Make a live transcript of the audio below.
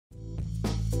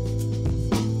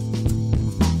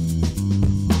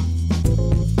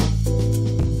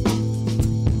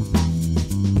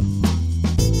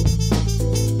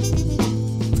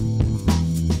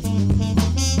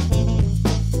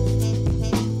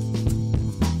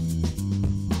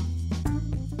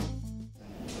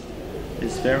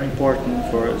is very important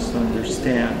for us to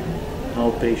understand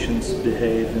how patients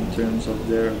behave in terms of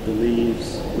their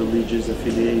beliefs, religious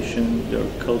affiliation, their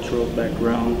cultural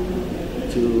background,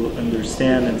 to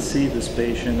understand and see this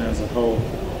patient as a whole,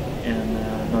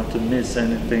 and not to miss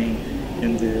anything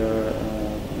in their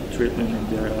treatment, in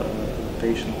their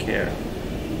patient care.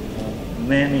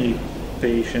 Many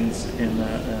patients in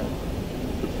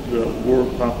the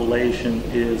world population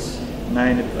is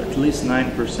at least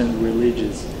 9%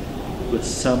 religious, with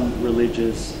some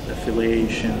religious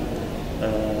affiliation.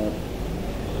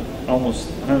 Almost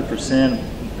 100%,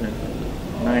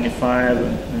 95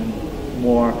 and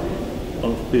more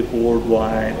of people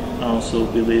worldwide also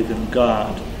believe in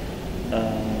God.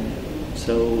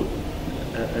 So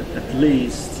at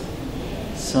least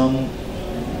some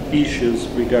issues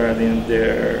regarding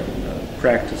their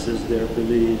practices, their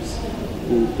beliefs,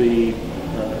 will be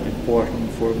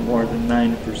important for more than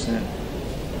 90%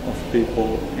 of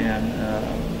people. And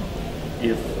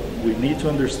if we need to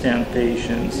understand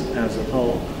patients as a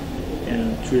whole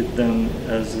and treat them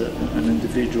as an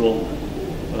individual,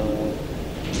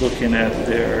 looking at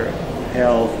their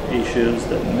health issues,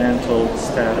 their mental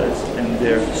status, and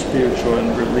their spiritual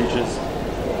and religious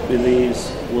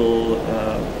beliefs, will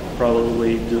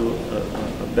probably do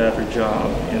a better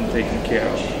job in taking care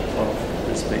of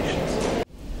these patients.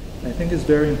 I think it's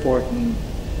very important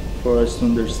for us to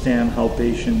understand how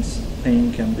patients'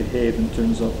 pain can behave in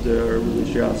terms of their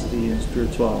religiosity and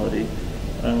spirituality.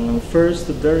 First,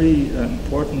 a very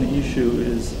important issue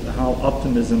is how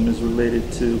optimism is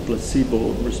related to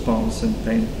placebo response in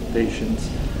pain patients.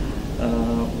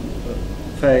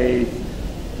 Faith,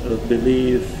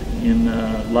 belief in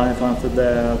life after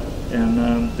death,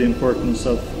 and the importance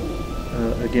of,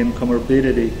 again,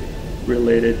 comorbidity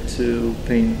related to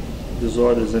pain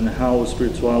disorders, and how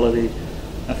spirituality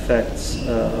affects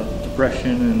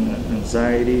depression and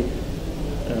anxiety.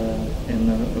 And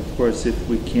of course, if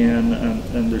we can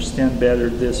understand better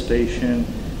this patient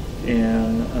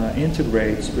and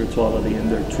integrate spirituality in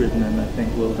their treatment, I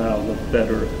think we'll have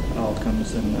better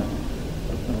outcomes and a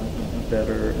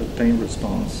better pain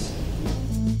response.